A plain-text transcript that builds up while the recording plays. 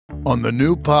On the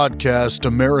new podcast,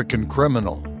 American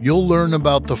Criminal, you'll learn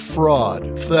about the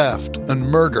fraud, theft, and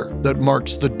murder that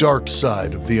marks the dark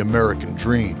side of the American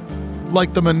dream.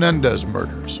 Like the Menendez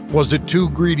murders, was it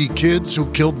two greedy kids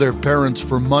who killed their parents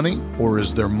for money, or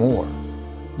is there more?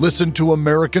 Listen to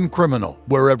American Criminal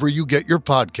wherever you get your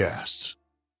podcasts.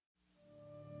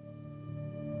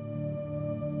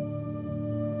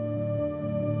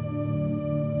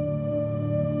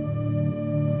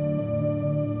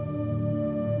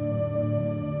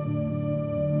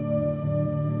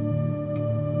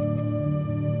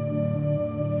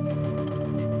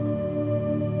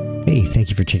 Hey, thank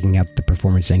you for checking out the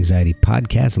Performance Anxiety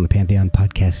Podcast on the Pantheon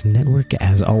Podcast Network.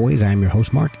 As always, I am your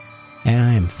host, Mark, and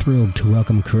I am thrilled to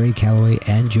welcome Corey Calloway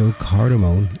and Joe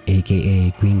Cardamone,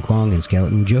 a.k.a. Queen Kwong and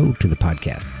Skeleton Joe, to the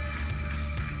podcast.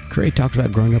 Corey talked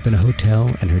about growing up in a hotel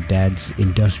and her dad's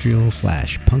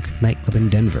industrial/punk nightclub in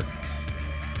Denver.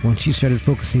 Once she started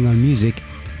focusing on music,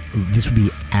 this would be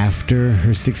after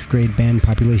her 6th grade band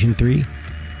Population 3,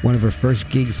 one of her first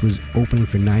gigs was opening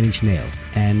for 9 Inch Nails,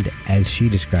 and as she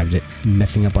describes it,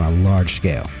 messing up on a large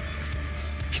scale.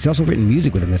 She's also written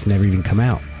music with them that's never even come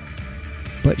out.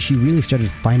 But she really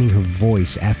started finding her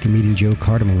voice after meeting Joe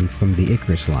Cardamone from the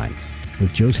Icarus line.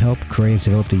 With Joe's help, Corey has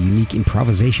developed a unique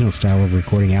improvisational style of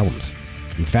recording albums.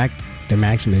 In fact, their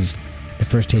maxim is, the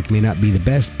first take may not be the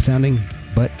best sounding,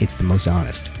 but it's the most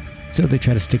honest. So they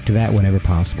try to stick to that whenever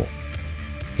possible.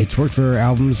 It's worked for her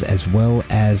albums as well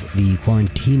as the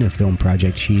Quarantina film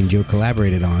project she and Joe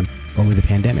collaborated on over the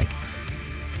pandemic.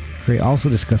 Corey also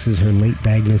discusses her late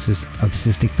diagnosis of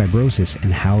cystic fibrosis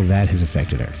and how that has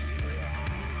affected her.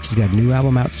 She's got a new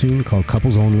album out soon called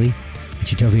Couples Only, and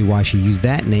she tells me why she used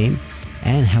that name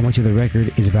and how much of the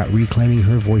record is about reclaiming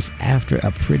her voice after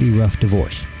a pretty rough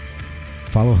divorce.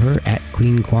 Follow her at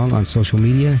Queen Kwong on social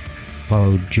media,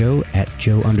 follow Joe at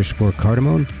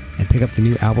Joe_Cardamone, and pick up the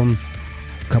new album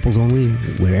Couples Only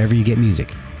wherever you get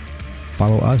music.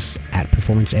 Follow us at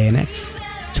Performance ANX.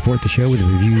 Support the show with a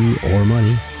review or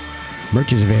money.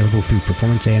 Merch is available through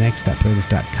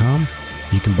performanceanx.threadless.com.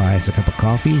 You can buy us a cup of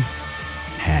coffee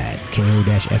at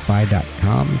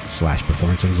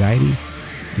ko-fi.com/performanceanxiety.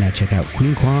 Now check out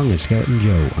Queen Kwong and Skeleton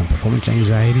Joe on Performance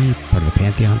Anxiety, part of the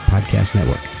Pantheon Podcast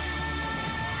Network.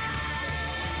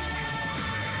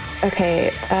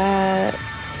 Okay,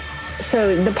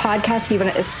 so the podcast, even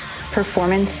it's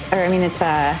performance, or I mean, it's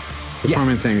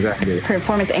Performance Anxiety.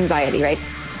 Performance Anxiety, right?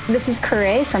 This is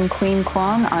Corey from Queen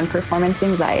Kwong on Performance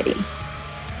Anxiety.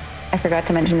 I forgot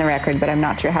to mention the record, but I'm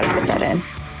not sure how to fit that in.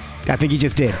 I think you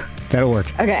just did. That'll work.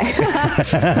 Okay.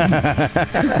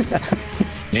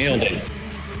 Nailed it.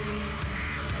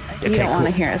 You don't want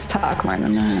to hear us talk more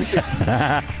than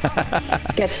that.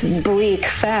 Gets bleak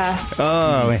fast.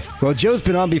 Oh, well, Joe's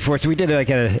been on before, so we did like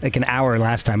an hour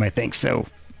last time, I think. So.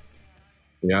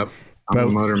 Yep. I'm a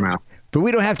motor mouth. But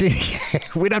we don't have to.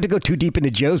 We don't have to go too deep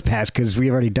into Joe's past because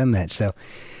we've already done that. So.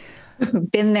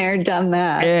 Been there, done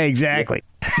that. Yeah, exactly.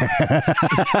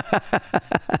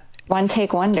 One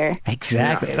take wonder.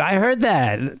 Exactly. Yeah. I heard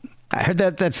that.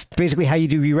 That's basically how you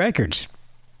do your records.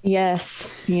 Yes.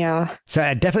 Yeah. So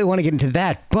I definitely want to get into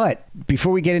that. But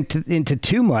before we get into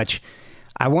too much,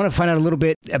 I want to find out a little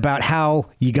bit about how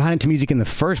you got into music in the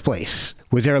first place.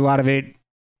 Was there a lot of it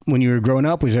when you were growing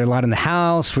up? Was there a lot in the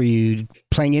house? Were you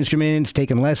playing instruments,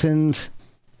 taking lessons?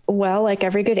 Well, like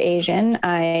every good Asian,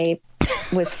 I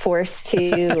was forced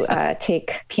to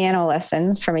take piano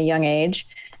lessons from a young age.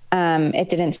 It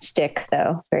didn't stick,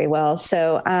 though, very well.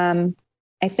 So I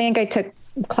think I took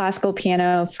classical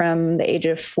piano from the age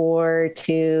of 4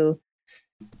 to,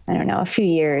 I don't know, a few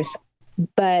years.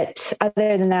 But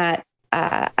other than that,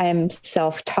 I'm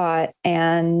self-taught,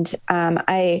 and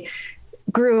I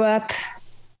grew up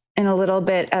in a little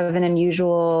bit of an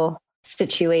unusual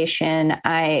situation.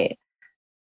 I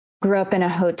grew up in a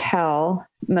hotel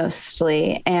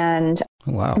mostly, and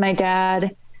wow. My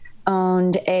dad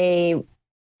owned a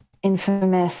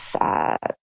infamous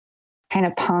kind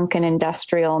of punk and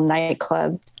industrial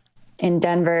nightclub in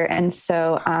Denver. And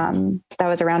so that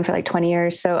was around for like 20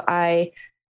 years. So I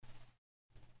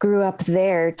grew up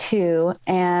there too.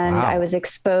 And wow. I was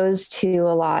exposed to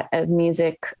a lot of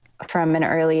music from an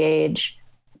early age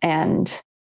and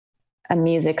a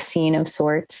music scene of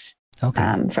sorts.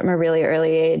 Okay. From a really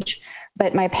early age.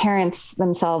 But my parents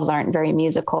themselves aren't very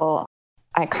musical.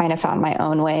 I kind of found my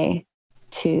own way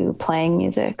to playing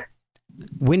music.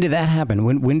 When did that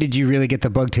happen? When did you really get the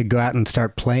bug to go out and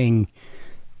start playing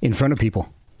in front of people?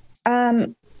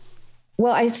 Well,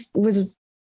 I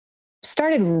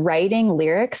started writing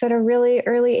lyrics at a really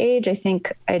early age. I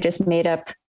think I just made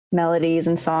up melodies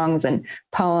and songs and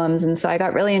poems. And so I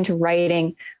got really into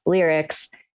writing lyrics.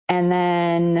 And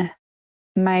then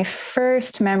my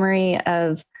first memory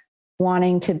of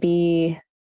wanting to be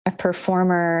a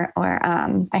performer, or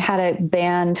I had a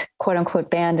band, quote unquote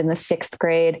band, in the 6th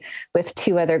grade with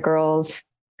 2 other girls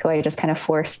who I just kind of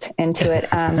forced into it.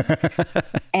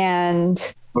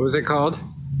 And What was it called?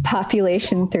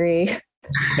 Population 3.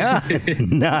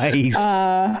 Nice.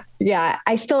 Yeah,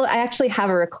 I actually have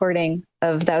a recording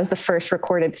of, that was the first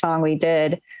recorded song we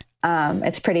did.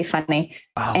 It's pretty funny.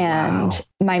 Oh, and wow.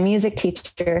 my music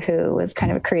teacher, who was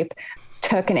kind of a creep,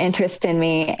 took an interest in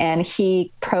me, and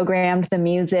he programmed the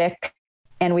music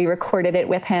and we recorded it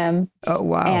with him. Oh,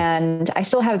 wow. And I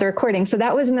still have the recording. So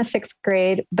that was in the 6th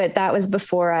grade, but that was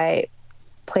before I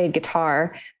played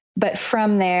guitar. But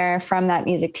from there, from that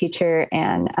music teacher,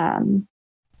 and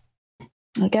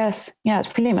I guess, yeah,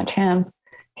 it's pretty much him.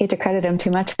 Hate to credit him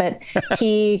too much, but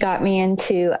he got me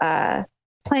into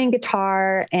playing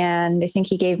guitar, and I think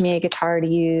he gave me a guitar to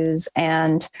use.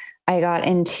 And I got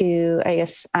into, I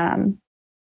guess,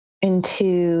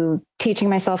 into teaching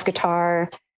myself guitar,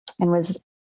 and was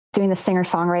doing the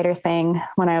singer-songwriter thing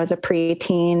when I was a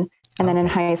preteen. And then in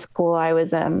high school, I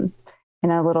was in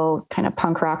a little kind of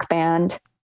punk rock band.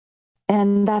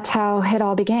 And that's how it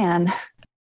all began.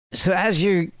 So as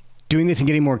you're doing this and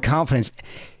getting more confidence,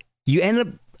 you end up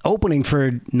opening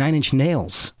for Nine Inch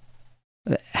Nails.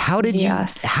 How did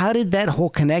that whole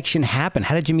connection happen?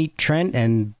 How did you meet Trent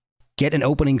and get an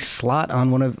opening slot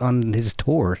on his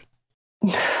tour?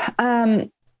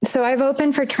 So I've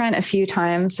opened for Trent a few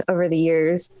times over the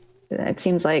years. It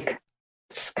seems like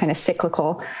it's kind of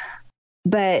cyclical,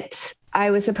 but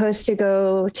I was supposed to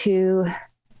go to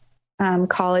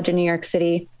college in New York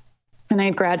City, and I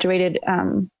had graduated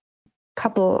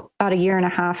about a year and a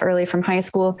half early from high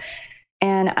school.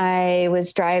 And I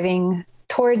was driving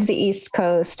towards the East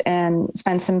Coast and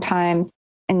spent some time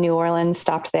in New Orleans,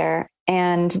 stopped there.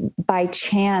 And by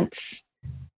chance,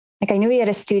 like, I knew he had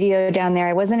a studio down there.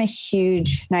 I wasn't a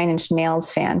huge Nine Inch Nails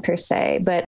fan per se,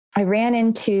 but I'm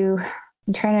trying to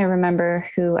remember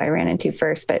who I ran into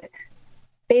first, but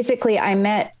basically I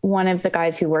met one of the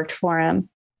guys who worked for him.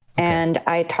 Okay. And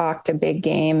I talked a big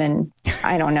game, and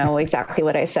I don't know exactly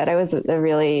what I said. I was a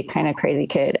really kind of crazy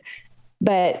kid,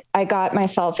 but I got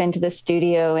myself into the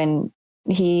studio, and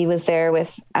he was there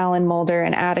with Alan Mulder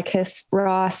and Atticus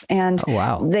Ross. And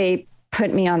they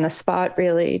put me on the spot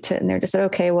really and they just said,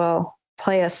 okay, well,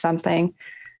 play us something.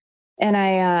 And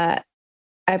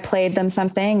I played them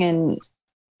something, and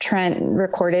Trent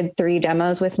recorded 3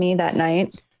 demos with me that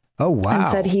night. Oh, wow. And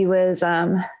said he was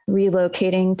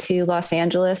relocating to Los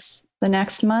Angeles the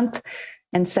next month,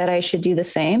 and said I should do the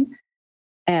same.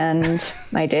 And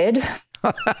I did.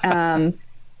 And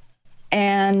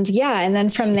then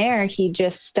from there, he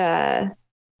just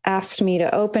asked me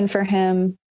to open for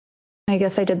him. I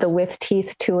guess I did the With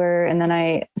Teeth tour. And then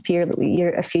a few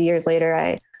years later,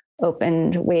 I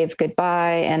opened Wave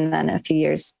Goodbye. And then a few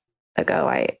years ago,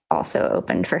 I also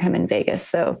opened for him in Vegas.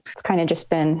 So it's kind of just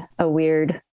been a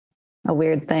weird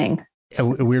thing. A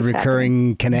weird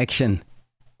recurring connection.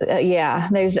 Yeah.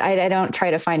 I don't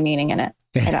try to find meaning in it.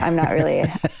 I'm not really,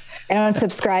 I don't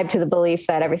subscribe to the belief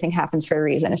that everything happens for a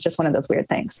reason. It's just one of those weird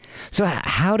things. So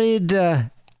how did,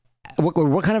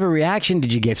 what kind of a reaction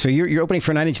did you get? So you're opening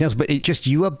for Nine Inch Nails, but it's just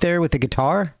you up there with the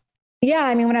guitar? Yeah.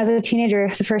 I mean, when I was a teenager,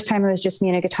 the first time it was just me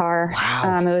and a guitar.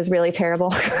 Wow. It was really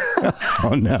terrible.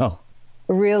 Oh no.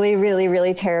 Really, really,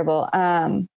 really terrible.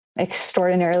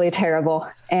 Extraordinarily terrible.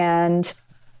 And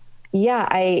yeah,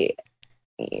 I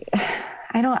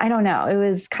don't know. It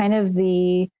was kind of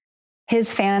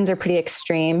his fans are pretty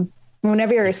extreme.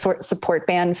 Whenever you're a support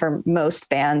band for most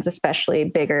bands, especially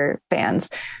bigger bands,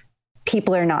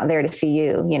 people are not there to see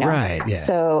you, you know? Right. Yeah.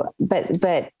 So,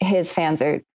 but his fans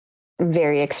are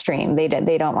very extreme. They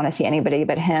don't want to see anybody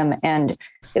but him. And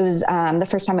it was the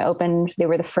first time I opened, they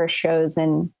were the first shows,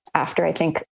 and after I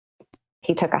think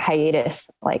he took a hiatus,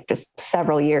 like just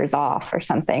several years off or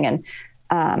something. And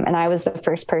I was the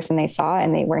first person they saw,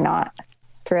 and they were not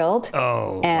thrilled.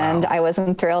 Oh, and wow. I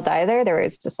wasn't thrilled either. There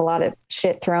was just a lot of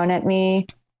shit thrown at me.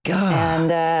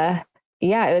 God. And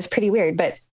it was pretty weird.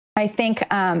 But I think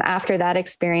after that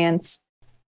experience,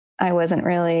 I wasn't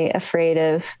really afraid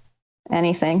of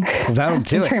anything in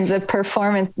terms of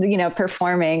performance,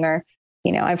 performing, or,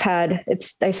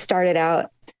 I started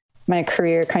out my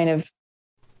career kind of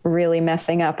really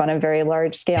messing up on a very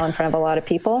large scale in front of a lot of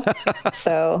people.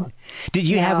 So did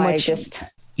you have much, you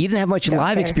didn't have much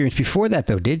live experience before that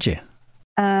though, did you?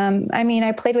 I mean,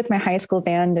 I played with my high school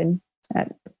band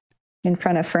in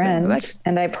front of friends,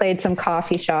 and I played some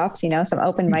coffee shops, some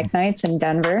open mic nights in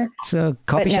Denver. So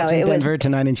coffee shops in Denver to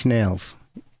Nine Inch Nails.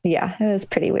 Yeah, it was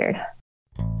pretty weird.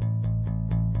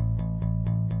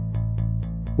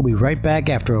 We'll be right back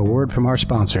after a word from our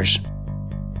sponsors.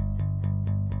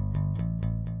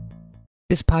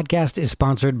 This podcast is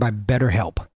sponsored by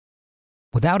BetterHelp.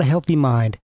 Without a healthy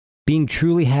mind, being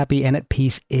truly happy and at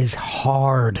peace is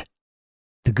hard.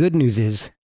 The good news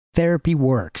is therapy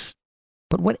works.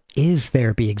 But what is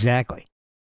therapy exactly?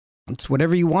 It's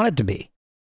whatever you want it to be.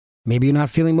 Maybe you're not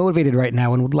feeling motivated right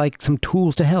now and would like some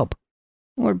tools to help.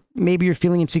 Or maybe you're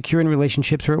feeling insecure in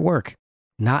relationships or at work,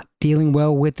 not dealing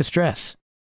well with the stress.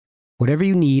 Whatever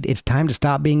you need, it's time to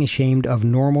stop being ashamed of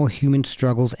normal human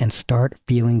struggles and start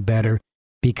feeling better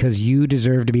because you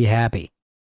deserve to be happy.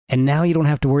 And now you don't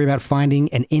have to worry about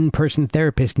finding an in-person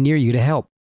therapist near you to help.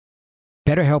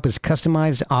 BetterHelp is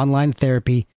customized online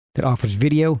therapy that offers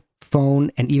video,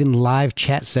 phone, and even live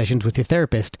chat sessions with your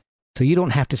therapist, so you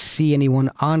don't have to see anyone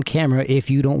on camera if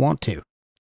you don't want to.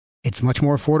 It's much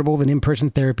more affordable than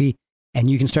in-person therapy, and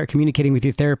you can start communicating with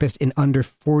your therapist in under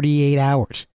 48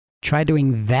 hours. Try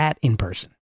doing that in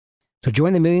person. So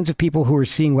join the millions of people who are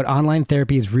seeing what online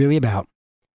therapy is really about.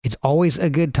 It's always a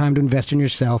good time to invest in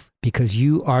yourself because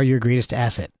you are your greatest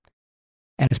asset.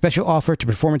 And a special offer to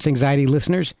Performance Anxiety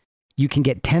listeners, you can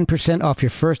get 10% off your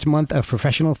first month of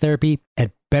professional therapy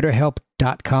at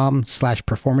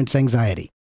betterhelp.com/performanceanxiety.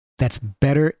 That's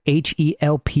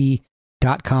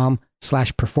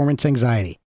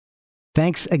betterhelp.com/performanceanxiety.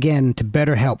 Thanks again to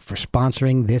BetterHelp for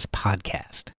sponsoring this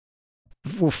podcast.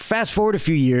 Well, fast forward a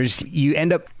few years, you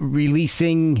end up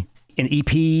releasing an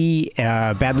EP,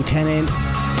 Bad Lieutenant.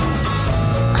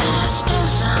 I spent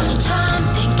some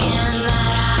time thinking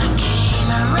that I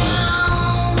came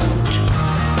around.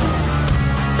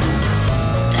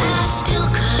 That I still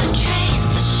could trace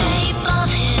the shape of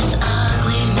his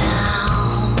ugly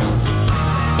mouth.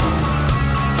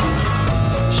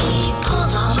 He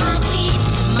pulled all my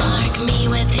teeth to mark me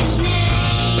with his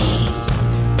name.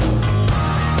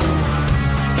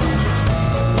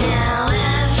 Now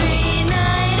every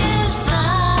night is the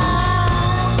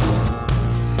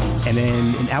And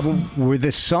then an album, were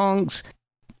the songs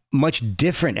much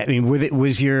different? I mean, did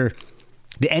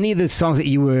any of the songs that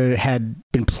you had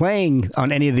been playing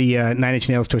on any of the Nine Inch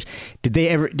Nails tours, did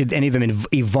any of them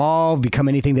evolve, become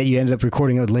anything that you ended up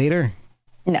recording later?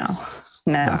 No.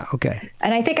 Okay.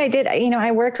 And I think I did,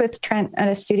 I worked with Trent at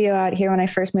a studio out here when I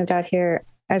first moved out here.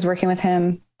 I was working with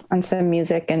him on some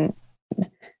music and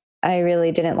I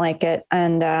really didn't like it.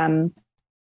 And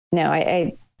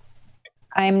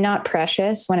I'm not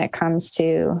precious when it comes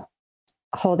to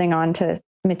holding on to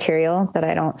material that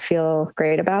I don't feel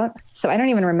great about. So I don't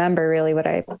even remember really what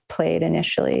I played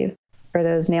initially for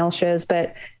those Nail shows,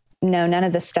 but no, none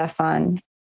of the stuff on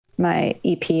my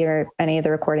EP or any of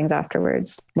the recordings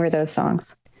afterwards were those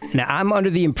songs. Now, I'm under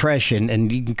the impression,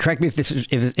 and you can correct me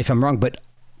if I'm wrong, but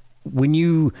when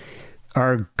you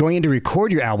are going in to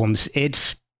record your albums,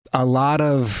 it's a lot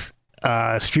of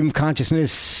stream of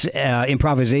consciousness,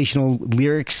 improvisational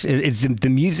lyrics. Is the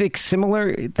music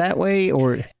similar that way,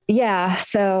 or? Yeah.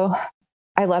 So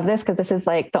I love this because this is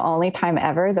like the only time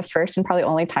ever, the first and probably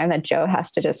only time that Joe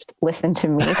has to just listen to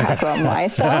me talk about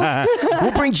myself.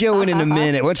 We'll bring Joe in a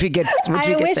minute. Once we get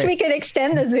we could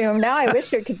extend the Zoom. Now I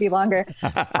wish it could be longer.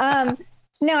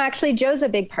 No, actually, Joe's a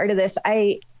big part of this.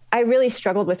 I really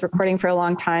struggled with recording for a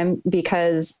long time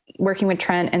because working with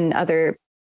Trent and other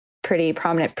pretty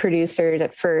prominent producers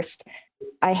at first,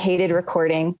 I hated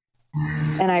recording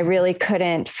and I really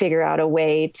couldn't figure out a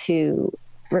way to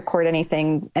record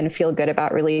anything and feel good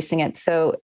about releasing it.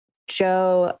 So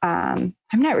Joe, I'm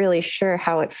not really sure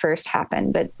how it first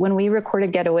happened, but when we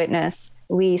recorded Get a Witness,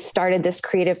 we started this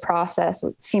creative process.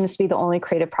 It seems to be the only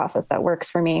creative process that works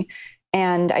for me.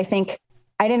 And I think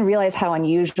I didn't realize how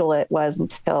unusual it was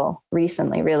until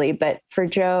recently, really. But for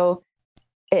Joe,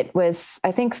 it was,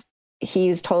 I think he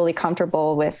was totally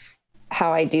comfortable with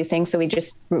how I do things. So we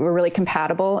just were really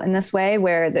compatible in this way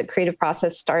where the creative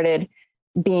process started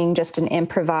being just an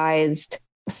improvised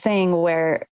thing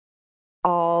where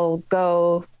I'll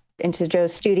go into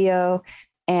Joe's studio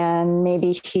and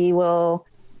maybe he will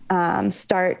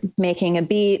start making a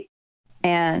beat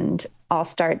and I'll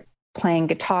start playing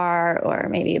guitar or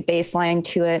maybe a bass line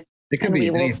to it. It could be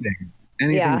anything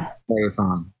yeah. for a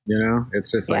song, it's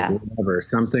just like whatever,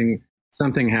 something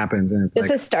happens and it's just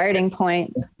like a starting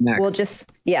point. Next.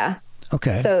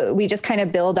 Okay. So we just kind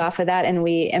of build off of that and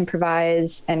we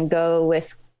improvise and go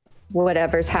with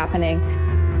whatever's happening.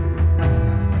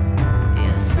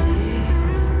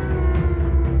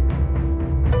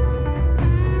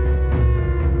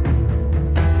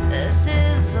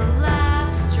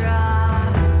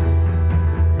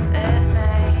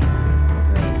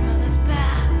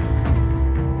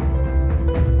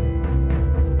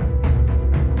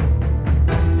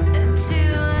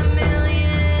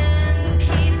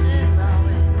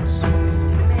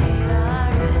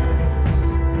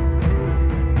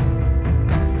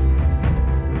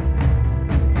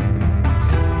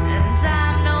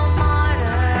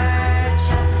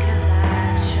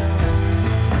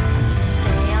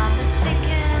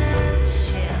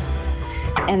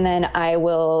 And then I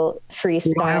will If we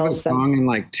don't have freestyle a song in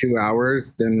like 2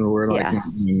 hours, then we're like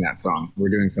not doing that song. We're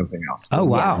doing something else. Oh,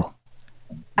 wow.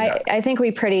 I think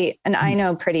and I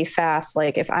know pretty fast,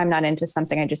 like if I'm not into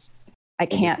something, I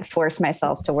can't force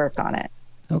myself to work on it.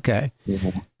 Okay.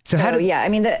 Yeah. So how do I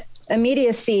mean, the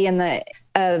immediacy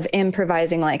of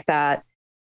improvising like that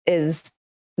is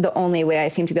the only way I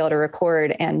seem to be able to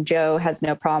record, and Joe has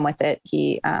no problem with it.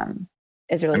 He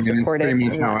is really supportive. It's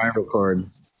pretty much how I record,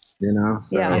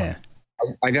 So Yeah.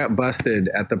 I got busted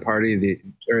at the party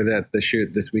the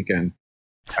shoot this weekend.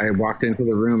 I walked into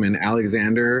the room and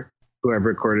Alexander, who I've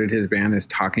recorded his band, is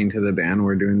talking to the band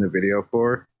we're doing the video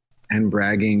for and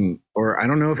bragging, or I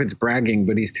don't know if it's bragging,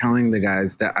 but he's telling the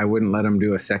guys that I wouldn't let him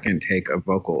do a second take of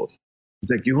vocals.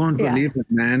 He's like, you won't believe it,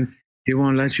 man. He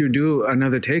won't let you do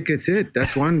another take. It's it.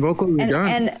 That's one vocal you're done.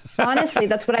 And honestly,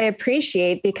 that's what I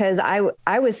appreciate, because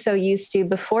I was so used to,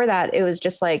 before that, it was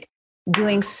just like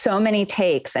doing so many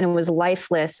takes, and it was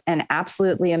lifeless and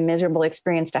absolutely a miserable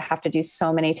experience to have to do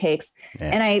so many takes.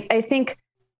 Yeah. And I think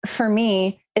for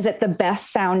me, is it the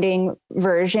best sounding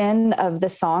version of the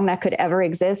song that could ever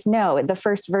exist? No, the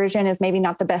first version is maybe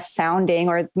not the best sounding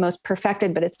or most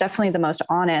perfected, but it's definitely the most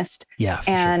honest. Yeah.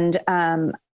 And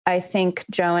I think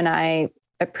Joe and I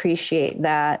appreciate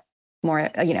that more,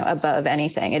 above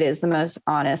anything. It is the most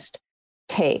honest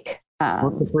take.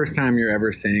 What's the first time you're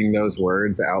ever saying those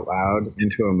words out loud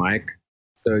into a mic?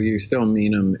 So you still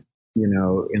mean them,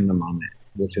 in the moment,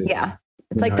 which is... Yeah.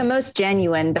 It's like the most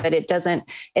genuine, but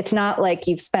it's not like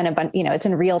you've spent a bunch, it's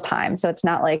in real time. So it's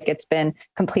not like it's been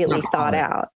completely thought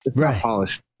out. It's not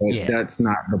polished, but that's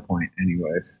not the point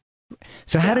anyways.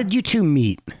 So how did you two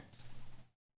meet?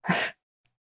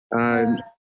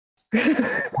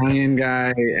 Italian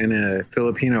guy and a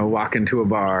Filipino walk into a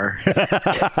bar.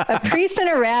 A priest and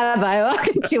a rabbi walk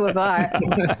into a bar.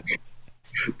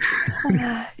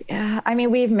 Yeah. I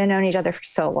mean, we've known each other for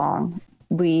so long.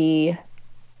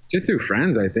 Just through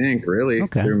friends, I think, really.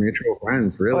 Okay. Through mutual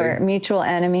friends, really. Or mutual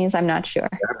enemies, I'm not sure.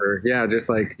 Whatever. Yeah, just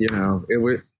like,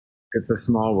 it's a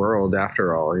small world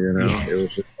after all, It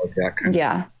was just like that kind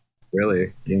of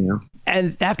really,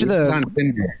 And after on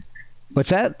Tinder.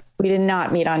 What's that? We did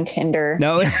not meet on Tinder.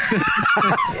 No.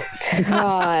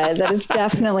 God, that is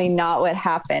definitely not what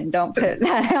happened. Don't put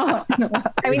that out.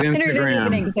 I mean, Tinder didn't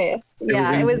even exist.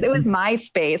 It was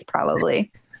MySpace, probably.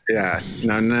 Yeah,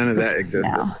 no, none of that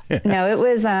existed. No, it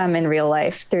was in real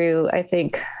life through, I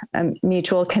think, a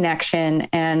mutual connection,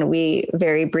 and we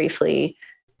very briefly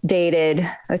dated,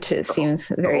 which seems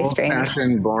very strange.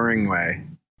 Old-fashioned, boring way.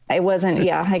 It wasn't,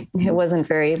 it wasn't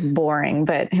very boring,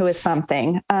 but it was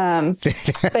something.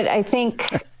 But I think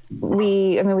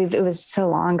it was so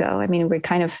long ago. I mean,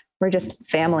 we're just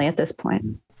family at this point.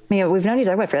 I mean, we've known each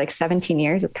other for like 17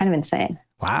 years. It's kind of insane.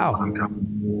 Wow.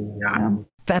 Yeah.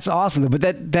 That's awesome.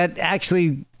 But that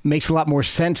actually makes a lot more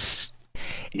sense.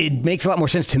 It makes a lot more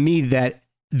sense to me that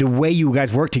the way you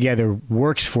guys work together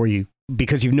works for you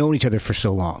because you've known each other for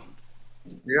so long.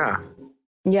 Yeah.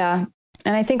 Yeah.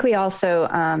 And I think we also,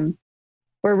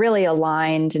 we're really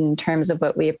aligned in terms of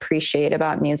what we appreciate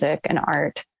about music and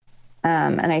art.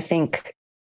 And I think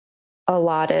a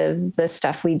lot of the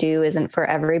stuff we do isn't for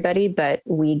everybody, but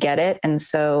we get it. And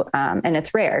so, and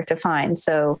it's rare to find.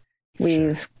 So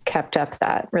we've kept up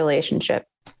that relationship.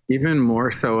 Even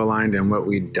more so aligned in what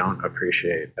we don't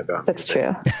appreciate about That's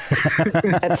music. True.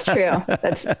 That's true.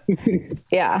 That's,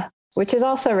 yeah. Which is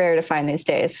also rare to find these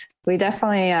days. We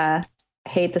definitely,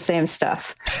 hate the same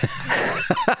stuff.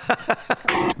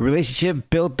 Relationship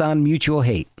built on mutual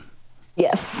hate.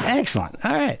 Yes. Excellent.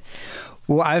 All right.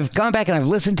 Well, I've gone back and I've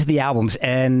listened to the albums,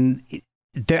 and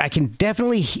I can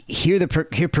definitely hear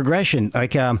hear progression.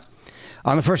 Like on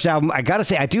the first album, I gotta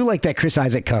say, I do like that Chris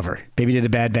Isaak cover. Baby Did a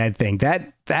Bad Thing.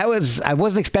 That was, I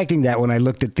wasn't expecting that when I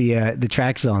looked at the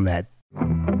tracks on that.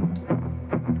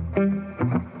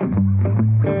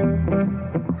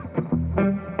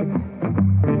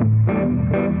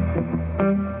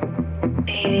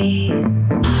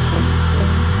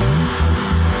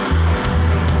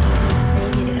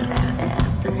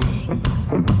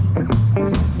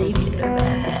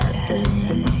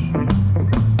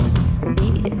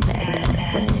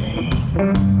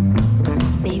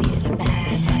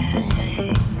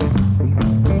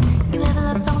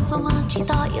 You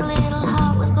thought your little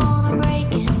heart was gonna break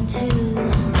in two.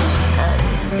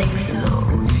 I didn't think so.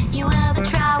 You ever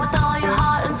try with all your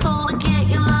heart and soul to get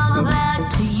your lover back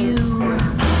to you?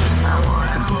 I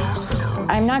wanna hope so.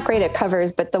 I'm not great at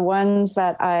covers, but the ones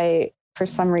that I, for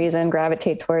some reason,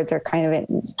 gravitate towards are kind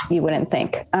of you wouldn't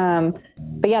think.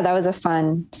 But yeah, that was a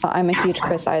fun. So I'm a huge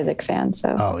Chris Isaak fan.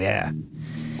 So. Oh yeah,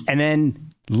 and then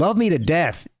Love Me to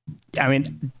Death. I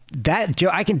mean, that, Joe,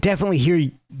 I can definitely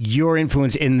hear your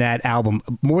influence in that album,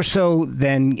 more so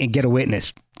than Get a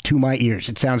Witness to my ears.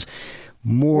 It sounds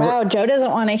more. Wow, Joe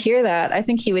doesn't want to hear that. I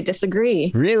think he would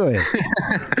disagree. Really?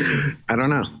 I don't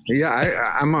know.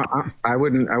 Yeah, I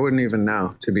wouldn't even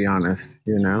know, to be honest,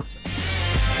 you know?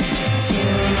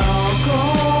 Till all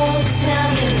goes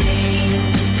down your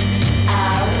lane,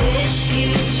 I wish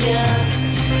you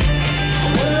just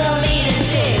love me to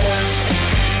death.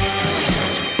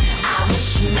 I wish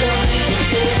you love me to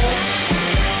death.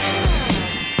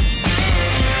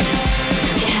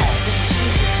 You had to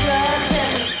choose the drugs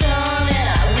and the sun, and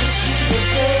I wish you the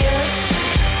best.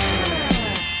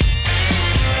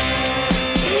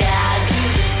 Yeah, I do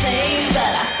the same,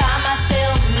 but I find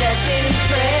myself less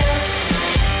impressed.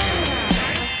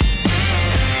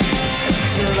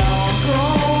 Till all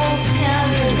goes down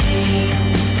your lane,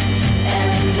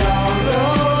 and all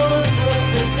roads look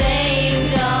the same,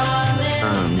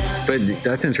 darling. But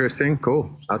that's interesting.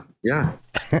 Cool. Yeah.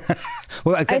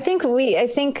 Well, I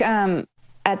think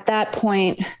at that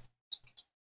point, I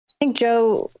think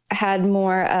Joe had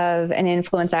more of an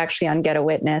influence actually on Get a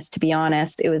Witness, to be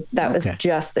honest. Was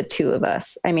just the two of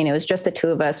us. I mean, it was just the two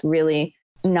of us really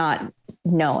not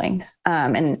knowing.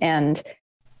 And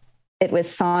it was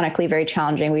sonically very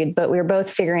challenging. But we were both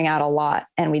figuring out a lot,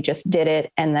 and we just did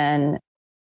it. And then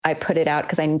I put it out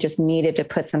because I just needed to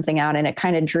put something out, and it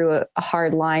kind of drew a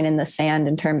hard line in the sand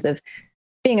in terms of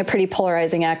being a pretty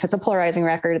polarizing act. It's a polarizing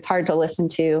record. It's hard to listen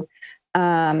to.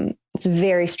 It's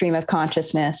very stream of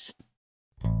consciousness.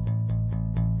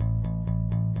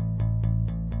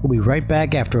 we'll be right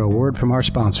back after a word from our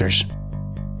sponsors.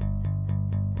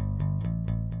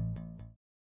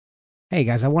 Hey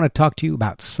guys, I want to talk to you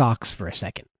about socks for a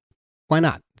second. Why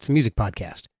not? It's a music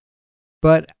podcast.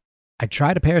 But I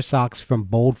tried a pair of socks from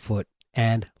Boldfoot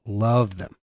and loved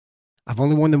them. I've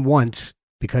only worn them once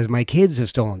because my kids have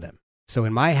stolen them. So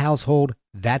in my household,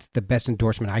 that's the best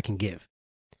endorsement I can give.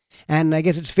 And I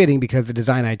guess it's fitting because the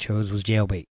design I chose was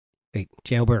Jailbird. The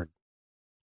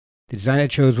design I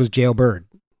chose was Jailbird.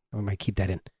 I might keep that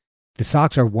in. The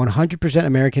socks are 100%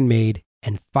 American made,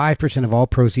 and 5% of all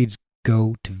proceeds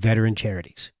go to veteran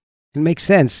charities. It makes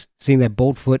sense, seeing that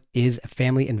Boldfoot is a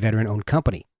family and veteran-owned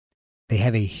company. They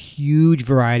have a huge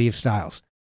variety of styles.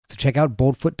 So check out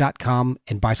boldfoot.com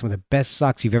and buy some of the best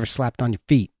socks you've ever slapped on your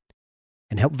feet.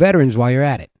 And help veterans while you're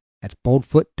at it. That's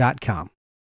boldfoot.com.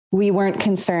 We weren't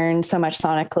concerned so much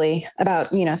sonically about,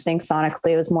 things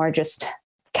sonically. It was more just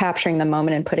capturing the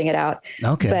moment and putting it out.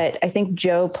 Okay. But I think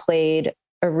Joe played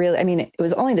it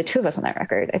was only the two of us on that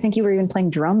record. I think you were even playing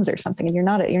drums or something, and you're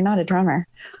not a drummer.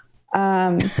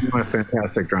 I'm a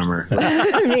fantastic drummer.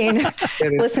 I mean,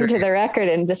 listen to the record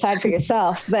and decide for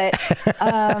yourself. But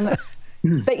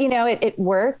it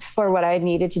worked for what I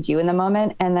needed to do in the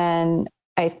moment. And then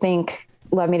I think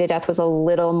Love Me to Death was a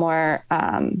little more,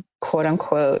 quote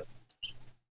unquote,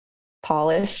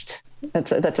 polished.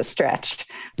 That's a stretch,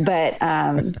 but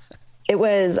it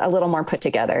was a little more put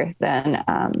together than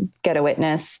Get a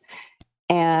Witness.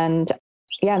 And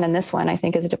then this one I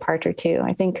think is a departure too.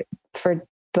 I think for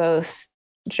both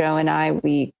Joe and I,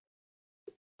 we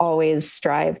always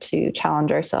strive to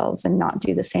challenge ourselves and not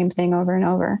do the same thing over and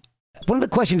over. One of the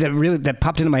questions that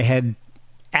popped into my head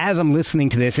as I'm listening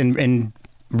to this and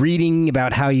reading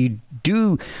about how you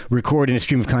do record in a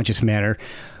stream of conscious manner,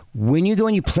 when you go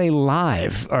and you play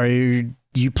live, are the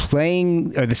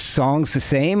songs the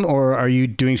same, or are you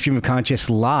doing stream of conscious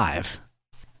live?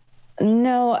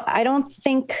 No, I don't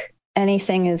think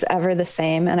anything is ever the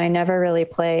same, and I never really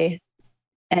play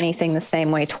anything the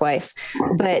same way twice.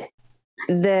 But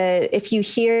if you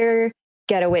hear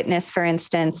Get a Witness, for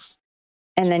instance,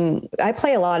 and then I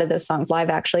play a lot of those songs live,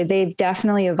 actually, they've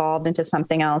definitely evolved into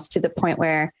something else, to the point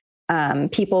where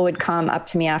people would come up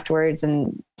to me afterwards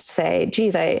and say,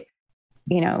 geez,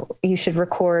 you should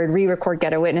re-record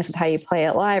Get a Witness with how you play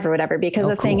it live or whatever. Because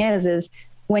the thing is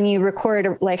when you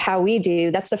record like how we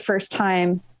do, that's the first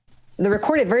time. The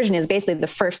recorded version is basically the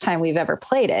first time we've ever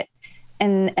played it.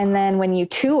 And then when you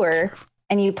tour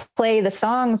and you play the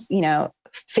songs,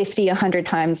 50, 100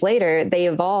 times later, they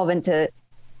evolve into,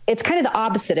 it's kind of the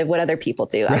opposite of what other people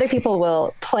do. Other people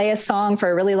will play a song for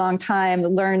a really long time,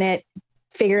 learn it,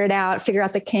 figure it out, figure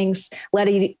out the kinks, let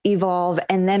it evolve,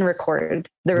 and then record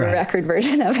the record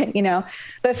version of it,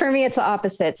 But for me, it's the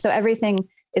opposite. So everything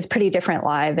is pretty different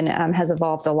live, and has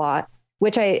evolved a lot,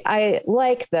 which I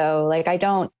like, though. Like, I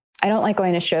don't like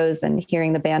going to shows and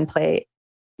hearing the band play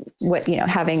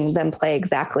having them play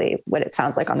exactly what it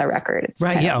sounds like on the record. It's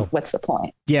what's the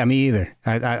point? Yeah, me either.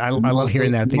 I love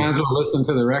hearing that. Might as well listen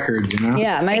to the record,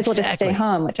 Yeah, might as well just stay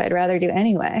home, which I'd rather do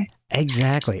anyway.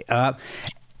 Exactly.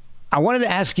 I wanted to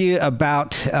ask you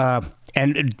about,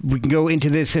 and we can go into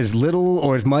this as little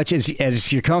or as much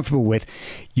as you're comfortable with.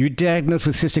 You're diagnosed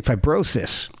with cystic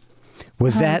fibrosis.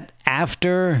 Was that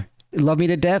after Love Me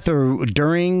to Death or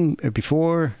during or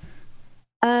before?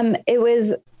 It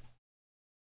was,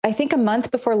 I think, a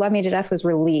month before Love Me to Death was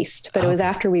released, but it was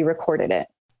after we recorded it.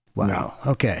 Wow.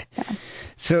 Okay. Yeah.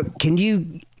 So can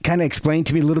you kind of explain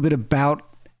to me a little bit about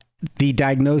the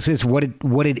diagnosis, what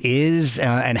it is,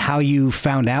 and how you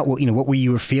found out what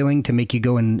you were feeling to make you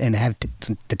go and have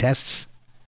the tests?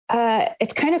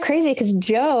 It's kind of crazy because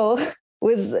Joe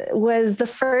was the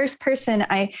first person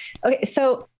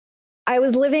so I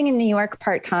was living in New York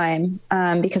part-time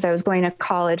because I was going to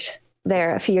college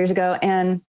there a few years ago,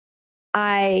 and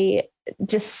I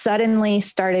just suddenly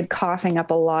started coughing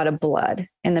up a lot of blood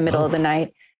in the middle of the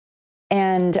night.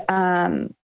 And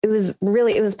it was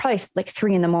probably like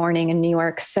 3 a.m. in New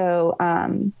York. So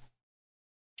I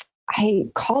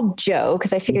called Joe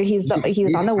because I figured he was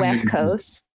on the West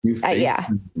Coast. I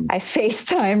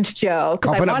FaceTimed Joe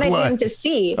because I wanted him to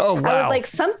see. Oh, wow. I was like,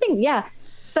 something. Yeah.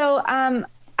 So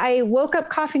I woke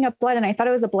up coughing up blood, and I thought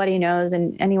it was a bloody nose.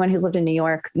 And anyone who's lived in New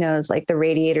York knows, like, the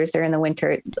radiators there in the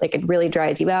winter, like, it really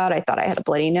dries you out. I thought I had a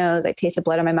bloody nose. I tasted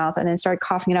blood in my mouth and then started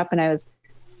coughing it up, and I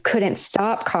couldn't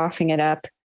stop coughing it up.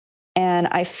 And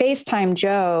I FaceTimed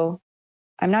Joe.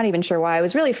 I'm not even sure why. I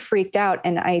was really freaked out,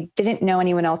 and I didn't know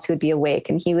anyone else who would be awake.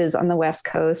 And he was on the West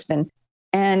Coast, and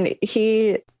I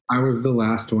was the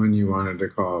last one you wanted to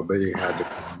call, but you had to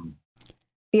call him.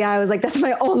 Yeah, I was like, that's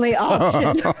my only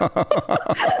option.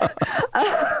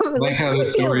 Like how the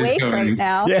story's going right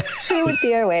now. Yeah. He would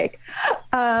be awake.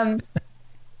 And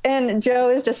Joe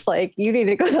is just like, you need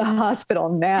to go to the hospital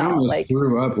now. I almost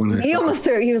threw up when he almost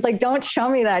threw. He was like, don't show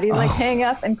me that. He's like, hang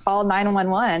up and call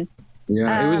 911.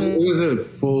 Yeah, it was a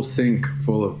full sink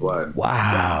full of blood.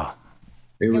 Wow.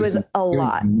 It was a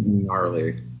lot.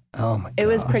 Gnarly. Oh my God. It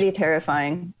was pretty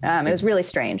terrifying. It was really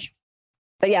strange.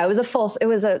 But yeah, it was a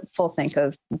full sink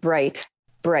of bright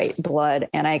blood,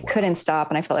 and I couldn't stop,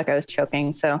 and I felt like I was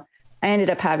choking. So I ended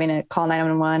up having to call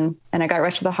 911, and I got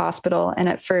rushed to the hospital. And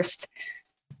at first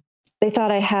they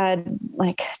thought I had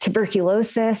like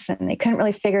tuberculosis, and they couldn't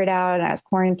really figure it out. And I was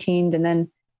quarantined. And then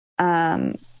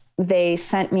they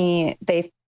sent me,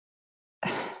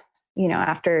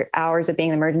 after hours of being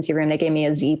in the emergency room, they gave me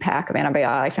a Z-pack of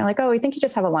antibiotics. And I'm like, oh, we think you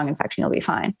just have a lung infection. You'll be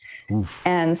fine. Oof.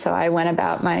 And so I went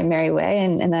about my merry way.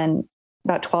 And then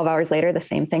about 12 hours later, the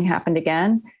same thing happened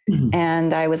again. Mm-hmm.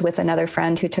 And I was with another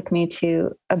friend who took me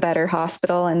to a better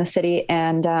hospital in the city.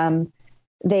 And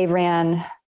they ran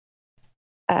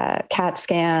a CAT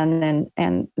scan,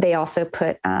 and they also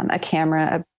put a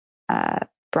camera, a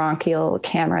bronchial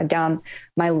camera down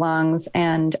my lungs,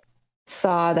 and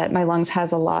saw that my lungs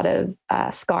has a lot of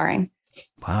scarring.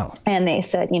 Wow. And they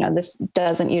said, this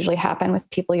doesn't usually happen with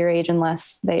people your age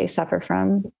unless they suffer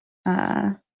from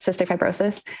cystic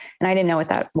fibrosis. And I didn't know what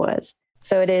that was.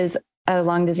 So it is a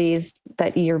lung disease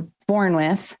that you're born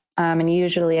with. And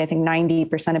usually I think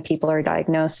 90% of people are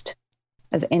diagnosed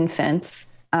as infants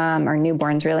or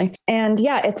newborns, really. And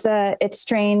yeah, it's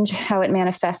strange how it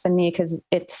manifests in me, because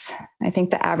I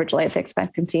think the average life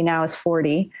expectancy now is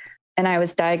 40. And I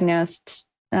was diagnosed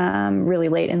really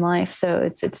late in life. So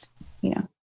it's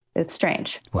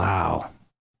strange. Wow,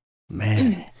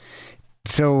 man.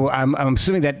 So I'm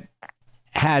assuming that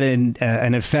had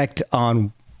an effect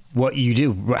on what you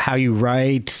do, how you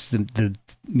write, the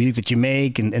music that you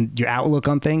make, and your outlook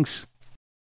on things.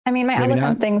 I mean, my outlook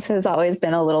on things has always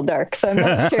been a little dark, so I'm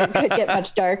not sure it could get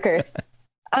much darker.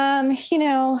 I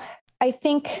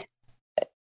think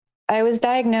I was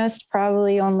diagnosed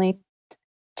probably only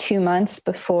 2 months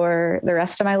before the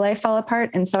rest of my life fell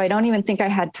apart. And so I don't even think I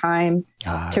had time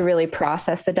to really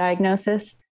process the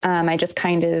diagnosis. I just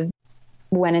kind of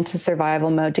went into survival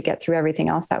mode to get through everything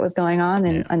else that was going on,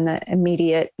 and the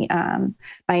immediate,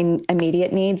 my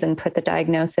immediate needs, and put the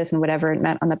diagnosis and whatever it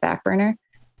meant on the back burner.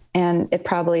 And it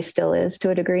probably still is to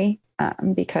a degree,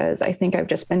 because I think I've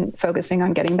just been focusing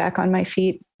on getting back on my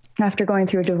feet after going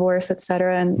through a divorce, et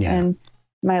cetera, and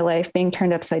my life being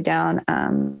turned upside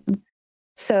down.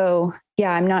 So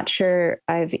yeah, I'm not sure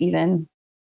I've even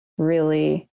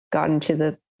really gotten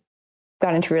to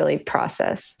really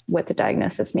process what the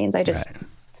diagnosis means. I just,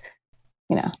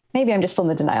 maybe I'm just still in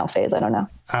the denial phase. I don't know.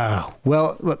 Oh,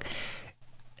 well, look,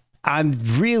 I'm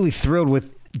really thrilled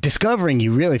with discovering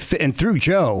you, really, and through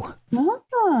Joe.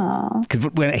 Because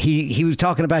when he was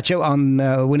talking about Joe on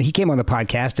when he came on the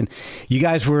podcast, and you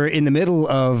guys were in the middle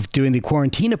of doing the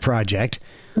Quarantina project,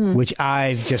 which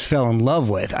I just fell in love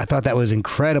with. I thought that was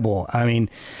incredible. I mean,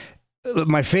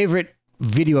 my favorite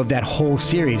video of that whole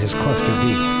series is Cluster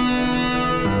B.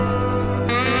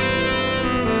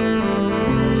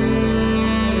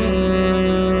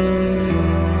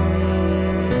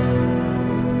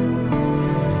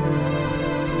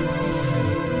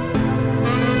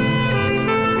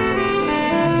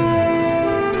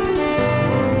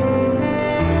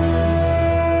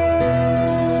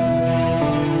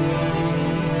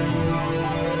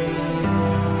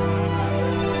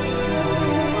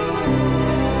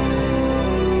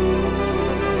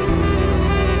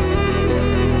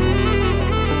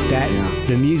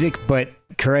 the music, but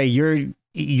Corey,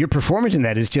 your performance in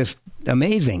that is just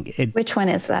amazing. Which one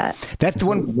is that? That's the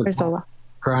one. There's a lot.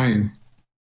 Crying.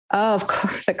 Oh, of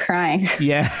course, the crying.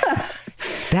 Yeah.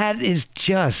 That is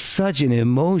just such an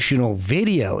emotional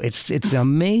video. It's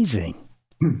amazing.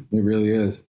 It really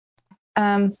is.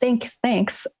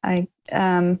 Thanks. I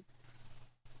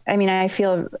mean, I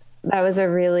feel that was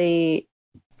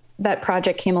that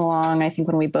project came along, I think,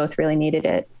 when we both really needed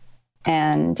it.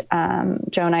 And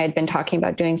Joe and I had been talking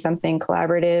about doing something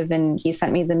collaborative, and he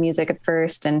sent me the music at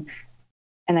first, and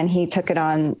then he took it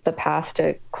on the path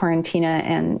to Quarantina,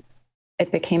 and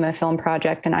it became a film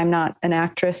project. And I'm not an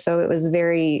actress, so it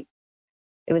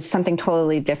was something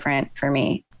totally different for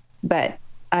me. But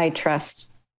I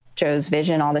trust Joe's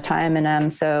vision all the time, and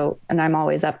I'm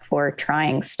always up for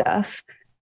trying stuff.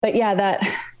 But yeah,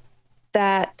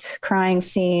 that crying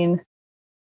scene,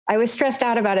 I was stressed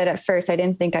out about it at first. I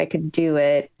didn't think I could do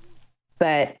it,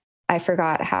 but I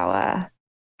forgot how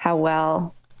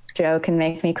well Joe can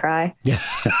make me cry.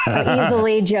 How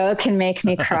easily Joe can make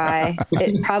me cry.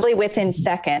 Probably within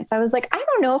seconds. I was like, I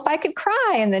don't know if I could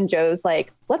cry. And then Joe's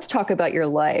like, let's talk about your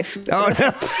life. Oh,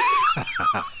 no.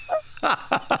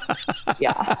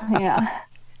 Yeah.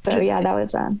 So yeah, that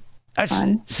was fun.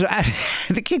 So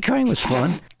the kid crying was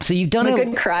fun. So you've done a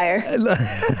good crier.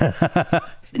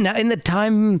 Now, in the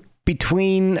time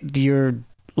between your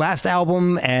last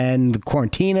album and the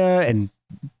Quarantina and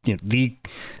the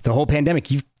whole pandemic,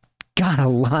 you've got a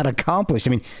lot accomplished. I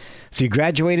mean, so you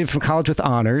graduated from college with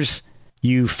honors.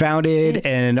 You founded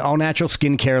an all-natural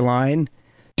skincare line,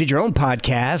 did your own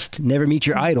podcast, Never Meet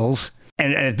Your Idols.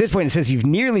 And at this point, it says you've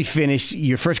nearly finished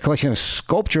your first collection of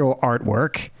sculptural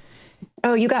artwork.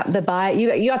 Oh, you got the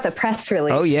you got the press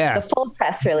release. Oh, yeah. The full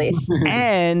press release.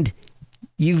 And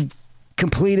you've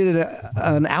completed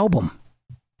an album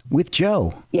with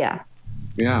Joe. Yeah.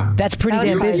 Yeah. That's pretty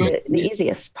damn busy. The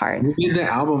easiest part. We did the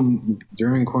album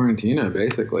during Quarantina,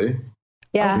 basically.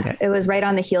 Yeah. Okay. It was right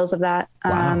on the heels of that.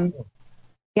 Wow.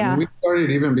 Yeah. And we started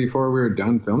even before we were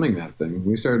done filming that thing.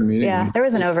 We started meeting. Yeah. There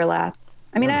was an overlap.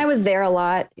 I mean, I was there a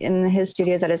lot in his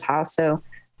studios at his house. So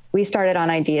we started on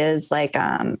ideas like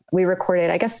we recorded,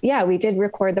 we did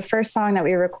record the first song that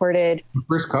we recorded. The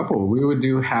first couple, we would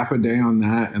do half a day on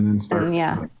that and then start.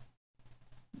 Well,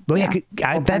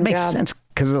 that makes sense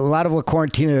because a lot of what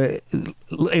Quarantina,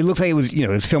 it looks like it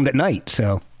was filmed at night.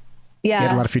 So you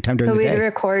had a lot of free time during the day. So we'd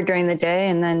record during the day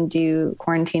and then do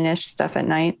Quarantine-ish stuff at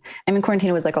night. I mean,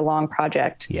 Quarantina was like a long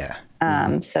project. Yeah.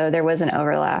 So there was an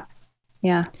overlap.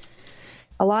 Yeah.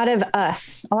 A lot of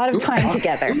time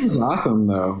together. It was awesome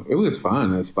though. It was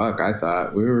fun as fuck. I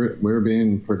thought we were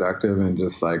being productive and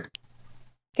just like.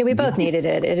 Yeah, we both needed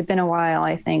it. It had been a while,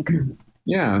 I think.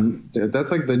 Yeah, and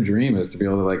that's like the dream, is to be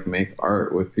able to like make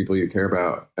art with people you care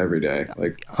about every day.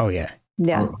 Like, oh yeah,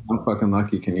 how fucking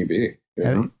lucky can you be?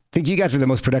 I think you guys were the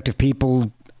most productive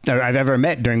people I've ever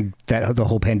met during the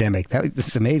whole pandemic.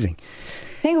 That's amazing.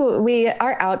 I think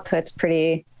our output's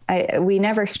pretty. We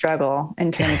never struggle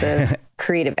in terms of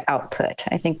creative output.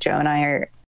 I think Joe and I are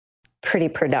pretty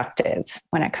productive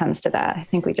when it comes to that. I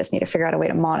think we just need to figure out a way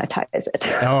to monetize it.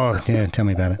 Oh yeah, tell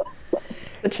me about it.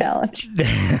 The challenge.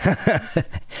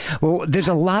 Well, there's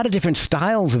a lot of different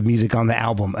styles of music on the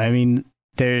album. I mean,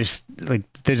 I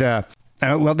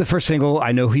love the first single,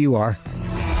 I Know Who You Are.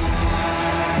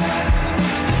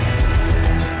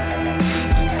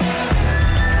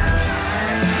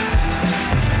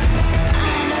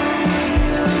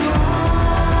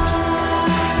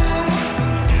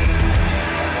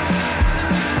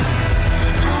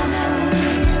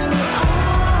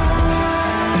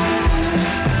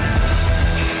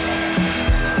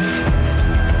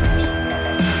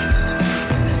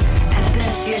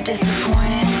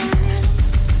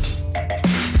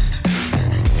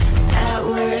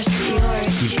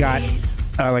 Got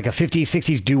like a 50s,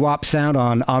 60s doo-wop sound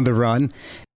on the Run.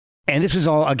 And this was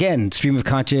all, again, stream of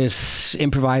conscious,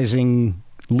 improvising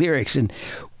lyrics. And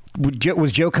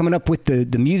was Joe coming up with the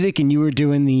music and you were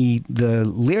doing the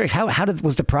lyrics? How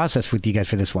was the process with you guys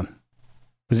for this one?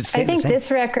 Was it I think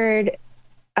this record,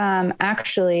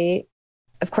 actually,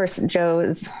 of course,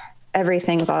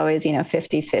 everything's always,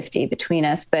 50-50 between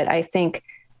us. But I think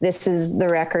this is the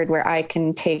record where I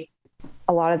can take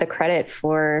a lot of the credit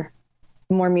for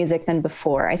more music than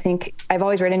before. I think I've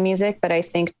always written music, but I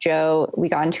think Joe, we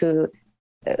got into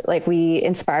we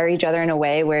inspire each other in a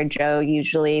way where Joe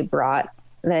usually brought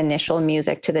the initial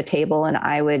music to the table and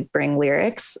I would bring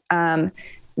lyrics.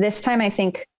 This time, I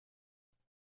think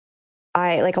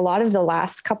a lot of the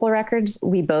last couple of records,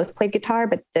 we both played guitar,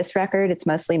 but this record, it's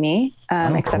mostly me,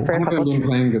 except for a couple. I haven't been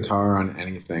playing guitar on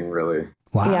anything really.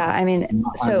 Wow. Yeah. I mean,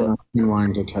 I've been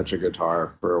wanting to touch a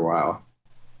guitar for a while.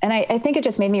 and I think it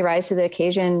just made me rise to the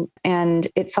occasion, and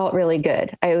it felt really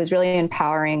good. It was really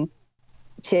empowering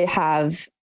to have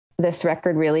this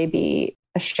record really be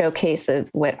a showcase of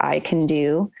what I can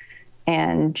do.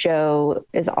 And Joe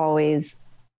is always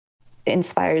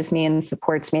inspires me and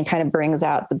supports me and kind of brings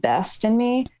out the best in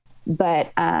me.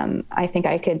 But I think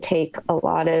I could take a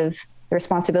lot of the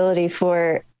responsibility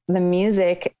for the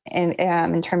music and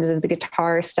in terms of the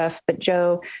guitar stuff. But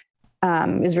Joe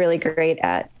is really great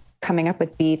at coming up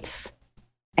with beats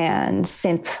and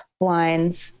synth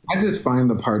lines. I just find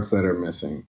the parts that are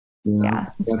missing. You know? Yeah,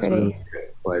 it's that's pretty. really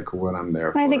like what I'm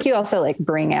there for. I think you also like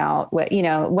bring out what, you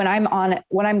know, when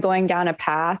I'm going down a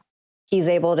path, he's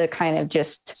able to kind of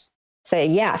just say,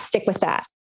 yeah, stick with that,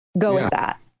 go with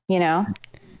that, you know?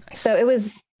 So it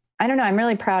was, I don't know. I'm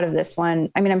really proud of this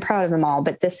one. I mean, I'm proud of them all,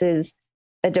 but this is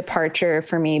a departure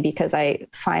for me because I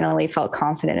finally felt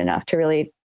confident enough to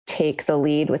really take the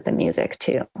lead with the music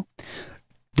too.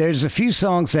 There's a few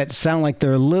songs that sound like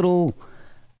they're a little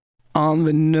on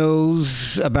the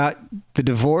nose about the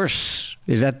divorce.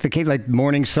 Is that the case? Like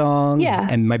Morning Song? Yeah.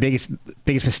 And My Biggest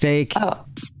Mistake? Oh.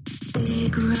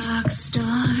 Big rock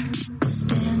star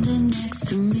standing next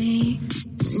to me.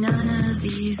 None of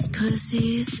these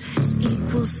pussies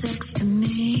equal sex to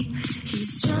me.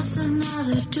 He's just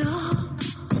another dog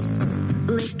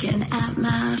licking at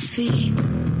my feet.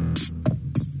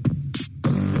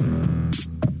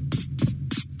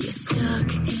 You're stuck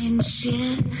in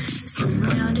shit,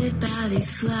 surrounded by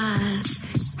these flies.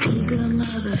 Eager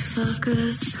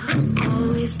motherfuckers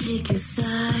always take his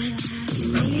side.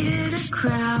 You needed a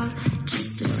crowd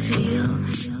just to feel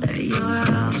that you're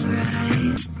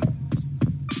alright.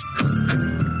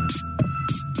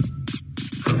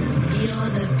 You're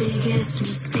the biggest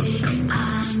mistake I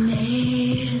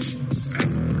made.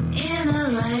 In a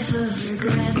life of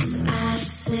regrets, I'd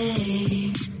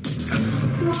say.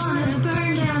 Wanna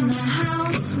burn down the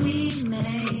house we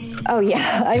made. Oh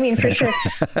yeah. I mean, for sure.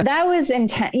 That was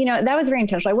that was very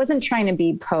intentional. I wasn't trying to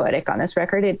be poetic on this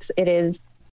record. It is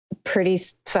pretty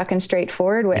fucking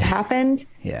straightforward what happened.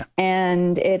 Yeah.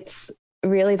 And it's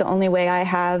really the only way I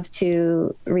have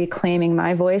to reclaiming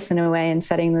my voice in a way and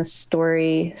setting the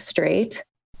story straight.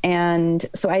 And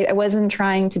so I wasn't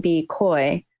trying to be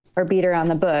coy or beat around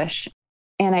the bush.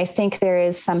 And I think there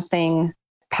is something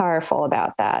powerful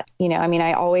about that. You know, I mean,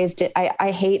 I always did.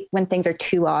 I hate when things are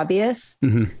too obvious,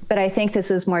 but I think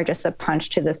this is more just a punch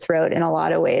to the throat in a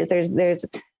lot of ways. There's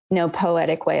no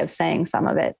poetic way of saying some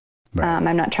of it. Right.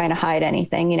 I'm not trying to hide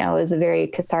anything. You know, it was a very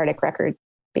cathartic record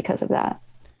because of that.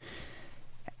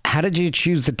 How did you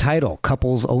choose the title,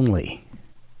 Couples Only?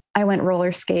 I went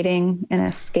roller skating in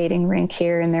a skating rink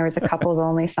here, and there was a couples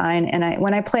only sign. And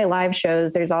when I play live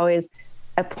shows, there's always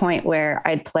a point where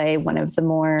I'd play one of the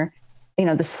more, you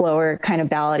know, the slower kind of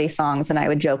ballady songs. And I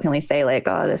would jokingly say like,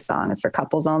 oh, this song is for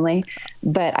couples only.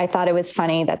 But I thought it was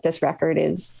funny that this record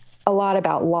is a lot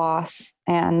about loss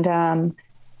and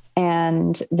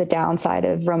the downside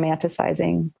of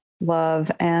romanticizing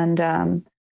love. And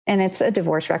it's a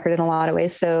divorce record in a lot of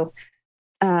ways. So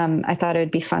I thought it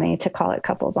would be funny to call it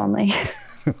Couples Only.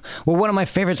 Well, one of my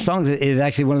favorite songs is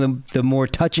actually one of the more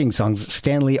touching songs,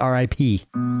 Stanley R.I.P.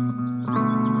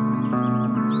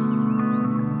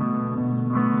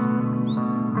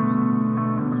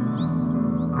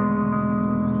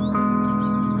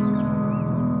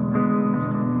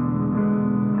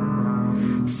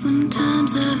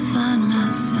 Sometimes I find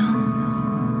myself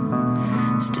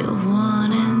still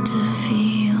wanting to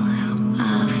feel how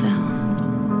I felt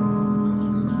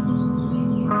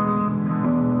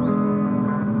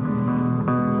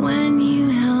when you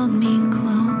held me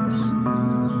close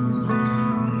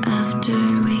after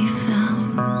we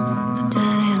found the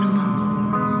dead animal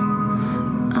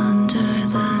under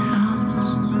the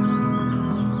house.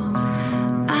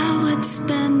 I would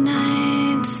spend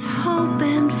nights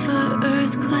hoping for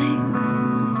earthquakes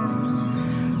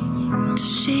to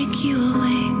shake you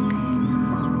awake.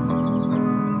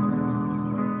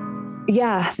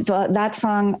 Yeah, that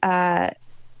song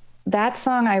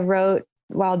I wrote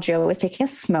while Joe was taking a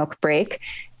smoke break,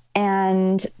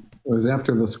 and It was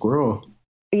after the squirrel.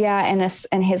 yeah, and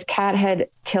his cat had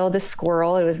killed a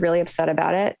squirrel. It was really upset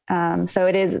about it. So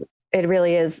it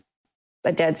really is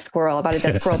about a dead squirrel, but it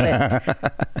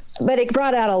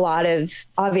brought out a lot of,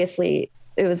 obviously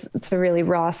it's a really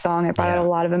raw song. It brought out a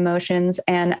lot of emotions,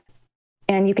 and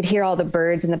you could hear all the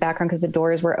birds in the background because the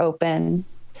doors were open.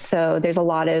 So there's a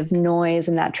lot of noise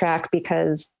in that track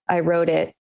because I wrote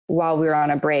it while we were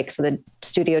on a break. So the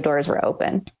studio doors were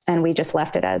open and we just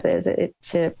left it as is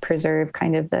to preserve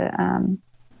kind of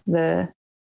the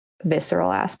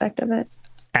visceral aspect of it.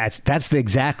 That's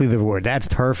exactly the word. That's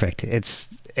perfect.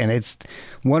 and it's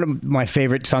one of my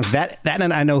favorite songs. That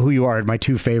and I Know Who You Are are my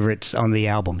two favorites on the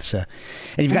album. So,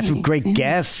 and you've got some great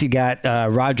guests. You got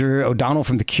Roger O'Donnell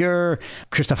from The Cure,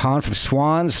 Christoph Hahn from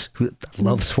Swans, who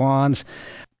loves Swans.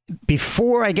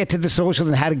 Before I get to the socials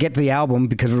and how to get to the album,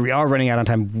 because we are running out on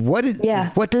time, what does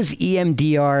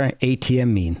EMDR ATM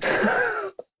mean?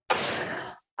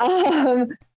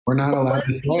 We're not allowed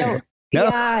to say it. No?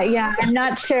 Yeah. I'm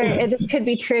not sure. This could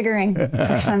be triggering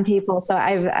for some people, so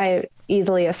I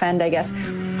easily offend, I guess.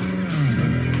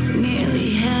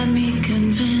 Nearly had me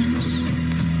convinced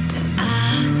that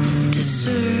I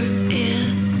deserve it.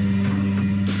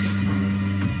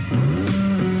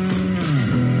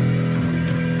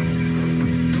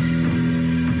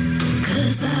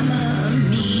 'Cause I'm a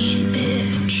mean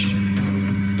bitch.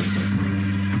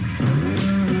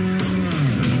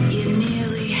 You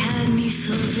nearly had me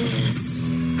for this.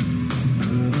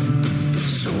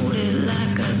 Sold it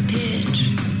like a pitch.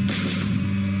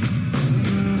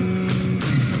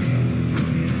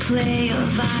 Play a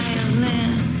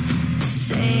violin.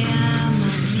 Say I'm a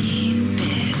mean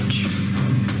bitch.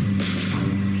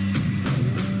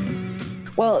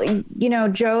 Well,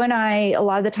 Joe and I, a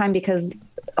lot of the time, because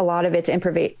a lot of it's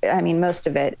most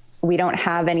of it, we don't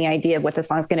have any idea of what the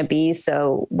song's going to be.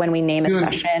 So when we name a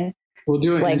session, we'll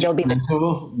do it like there'll be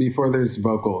before there's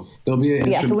vocals. There'll be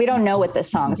so we don't know what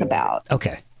this song's about.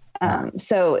 Okay.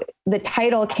 So the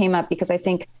title came up because I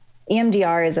think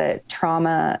EMDR is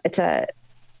it's a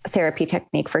therapy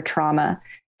technique for trauma.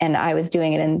 And I was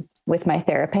doing it with my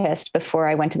therapist before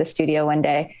I went to the studio one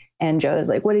day. And Joe was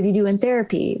like, "What did you do in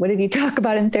therapy? What did you talk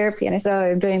about in therapy?" And I said,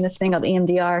 "Oh, I'm doing this thing called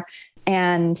EMDR."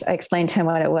 And I explained to him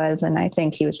what it was. And I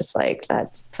think he was just like,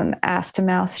 "That's some ass to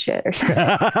mouth shit or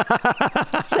something."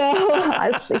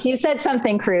 So he said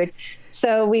something crude.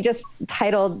 So we just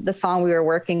titled the song we were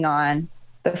working on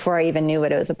before I even knew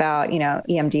what it was about,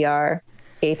 EMDR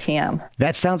ATM.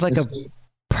 That sounds like a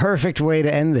perfect way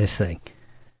to end this thing.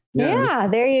 Yeah,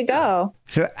 there you go.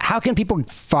 So how can people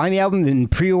find the album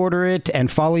and pre-order it and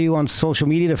follow you on social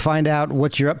media to find out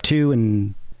what you're up to?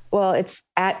 And well, it's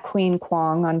at Queen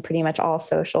Kwong on pretty much all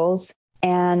socials.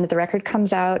 And the record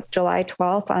comes out July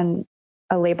 12th on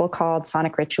a label called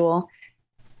Sonic Ritual.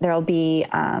 There'll be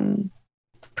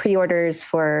pre-orders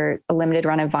for a limited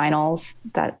run of vinyls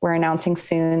that we're announcing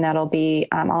soon. That'll be,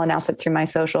 I'll announce it through my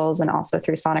socials and also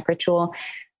through Sonic Ritual.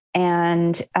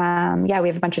 And we have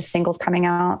a bunch of singles coming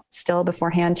out still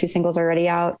beforehand. 2 singles are already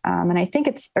out. And I think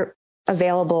it's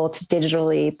available to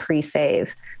digitally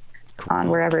pre-save on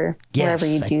wherever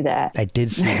you do that. I did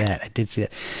see that.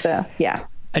 So, yeah.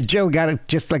 Joe, got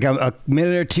just like a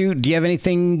minute or two. Do you have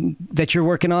anything that you're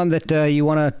working on that you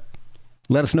want to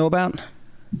let us know about?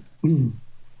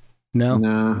 No?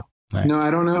 No,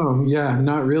 I don't know. Yeah,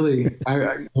 not really.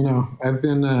 I've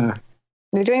been...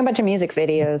 They're doing a bunch of music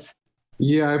videos.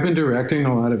 Yeah, I've been directing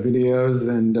a lot of videos,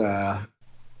 and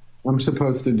I'm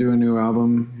supposed to do a new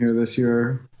album here this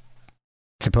year.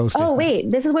 Supposed to. Oh, wait,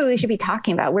 this is what we should be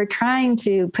talking about. We're trying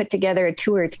to put together a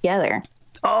tour together.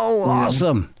 Oh,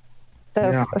 awesome.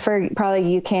 So for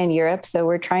probably UK and Europe. So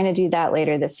we're trying to do that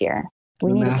later this year.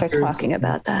 We need to start talking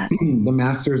about that. The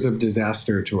Masters of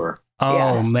Disaster tour.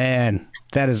 Oh, man.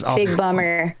 That is awesome. Big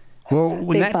bummer. Well,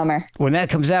 when that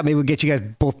comes out, maybe we'll get you guys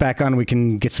both back on and we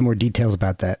can get some more details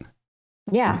about that.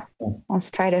 Yeah, we'll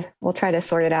try to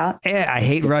sort it out. Yeah, I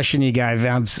hate rushing you guys.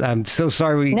 I'm so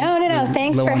sorry. No.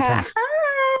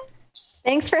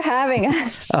 Thanks for having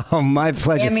us. Oh, my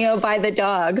pleasure. Cameo by the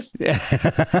dogs.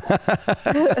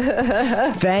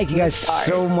 Thank you guys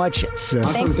so much.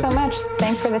 Thanks so much.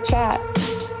 Thanks for the chat.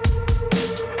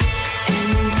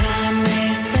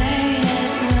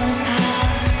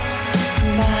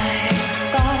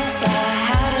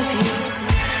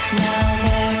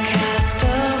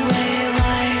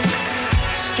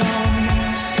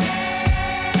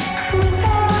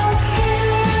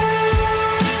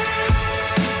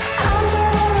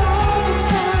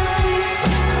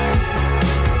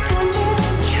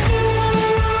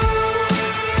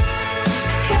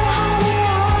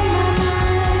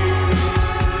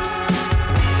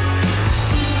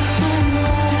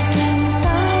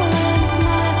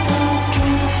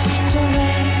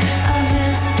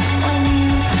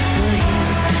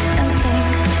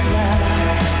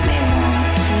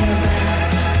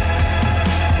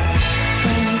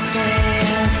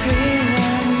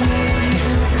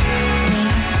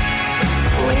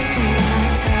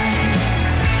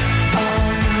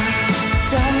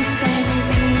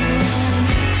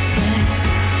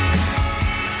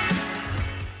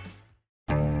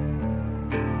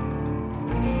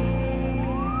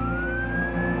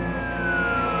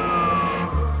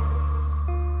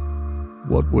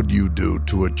 would you do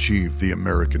to achieve the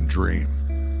American dream?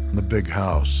 The big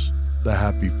house, the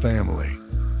happy family,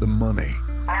 the money.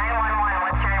 911,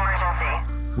 what's your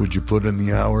emergency? Would you put in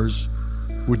the hours?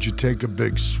 Would you take a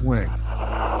big swing?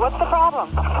 What's the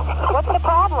problem? What's the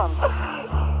problem?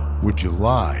 Would you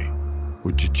lie?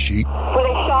 Would you cheat? Were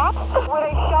they shot? Were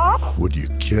they shot? Would you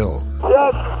kill?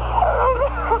 Yes.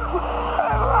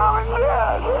 My mom is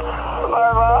dead.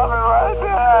 My mom is right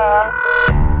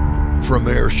there. From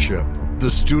Airship, the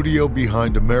studio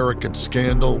behind American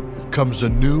Scandal, comes a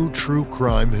new true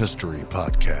crime history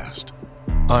podcast.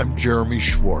 I'm Jeremy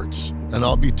Schwartz, and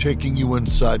I'll be taking you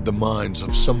inside the minds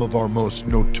of some of our most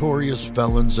notorious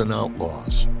felons and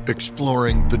outlaws,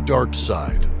 exploring the dark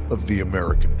side of the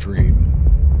American dream.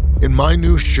 In my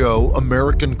new show,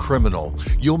 American Criminal,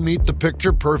 you'll meet the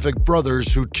picture-perfect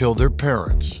brothers who killed their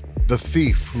parents, the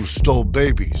thief who stole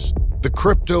babies, the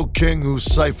crypto king who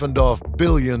siphoned off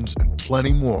billions, and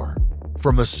plenty more.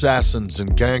 From assassins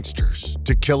and gangsters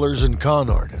to killers and con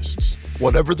artists.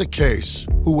 Whatever the case,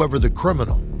 whoever the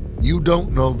criminal, you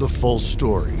don't know the full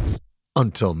story.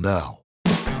 Until now.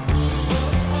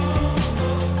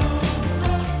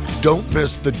 Don't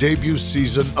miss the debut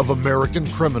season of American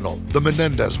Criminal, The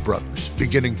Menendez Brothers,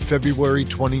 beginning February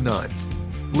 29th.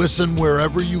 Listen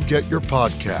wherever you get your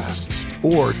podcasts,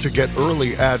 or to get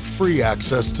early ad-free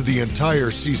access to the entire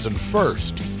season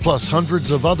first, plus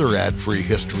hundreds of other ad-free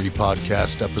history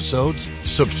podcast episodes,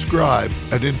 subscribe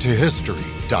at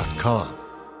intohistory.com.